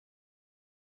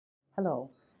Hello,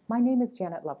 my name is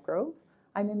Janet Lovegrove.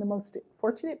 I'm in the most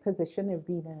fortunate position of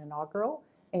being an inaugural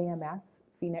AMS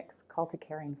Phoenix Call to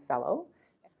Caring Fellow.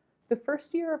 The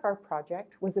first year of our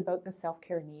project was about the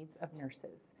self-care needs of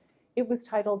nurses. It was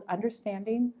titled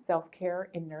Understanding Self-Care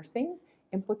in Nursing,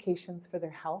 Implications for Their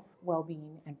Health,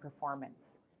 Well-Being, and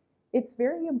Performance. It's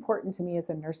very important to me as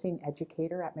a nursing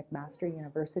educator at McMaster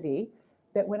University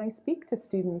that when I speak to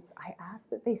students, I ask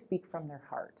that they speak from their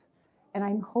heart. And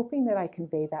I'm hoping that I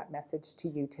convey that message to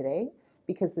you today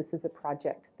because this is a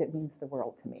project that means the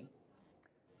world to me.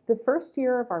 The first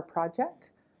year of our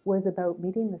project was about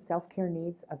meeting the self-care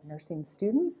needs of nursing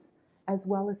students as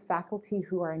well as faculty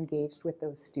who are engaged with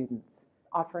those students,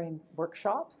 offering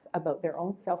workshops about their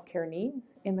own self-care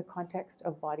needs in the context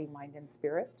of body, mind, and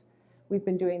spirit. We've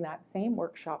been doing that same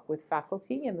workshop with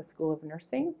faculty in the School of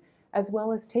Nursing, as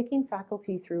well as taking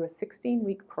faculty through a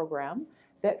 16-week program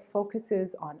that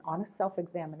focuses on honest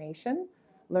self-examination,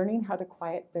 learning how to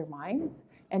quiet their minds,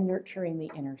 and nurturing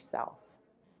the inner self.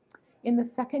 In the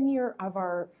second year of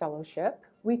our fellowship,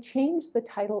 we changed the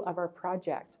title of our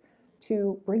project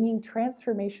to Bringing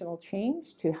Transformational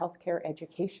Change to Healthcare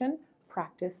Education,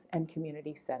 Practice, and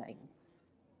Community Settings.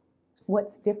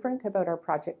 What's different about our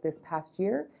project this past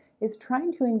year is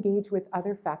trying to engage with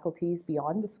other faculties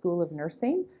beyond the School of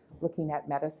Nursing, looking at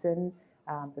medicine,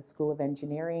 the School of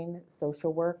Engineering,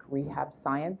 social work, rehab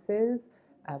sciences,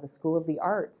 the School of the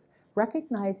Arts,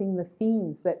 recognizing the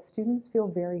themes that students feel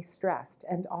very stressed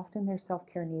and often their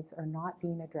self-care needs are not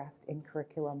being addressed in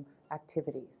curriculum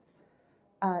activities.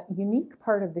 A unique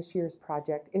part of this year's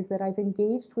project is that I've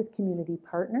engaged with community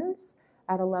partners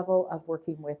at a level of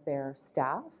working with their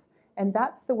staff, and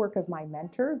that's the work of my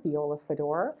mentor, Viola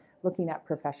Fedor, looking at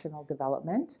professional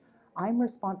development. I'm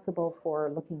responsible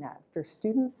for looking after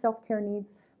students' self-care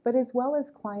needs, but as well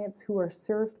as clients who are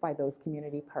served by those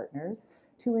community partners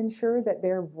to ensure that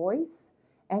their voice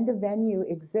and a venue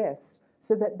exists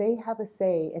so that they have a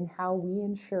say in how we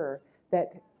ensure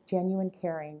that genuine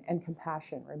caring and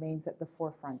compassion remains at the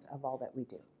forefront of all that we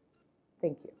do.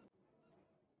 Thank you.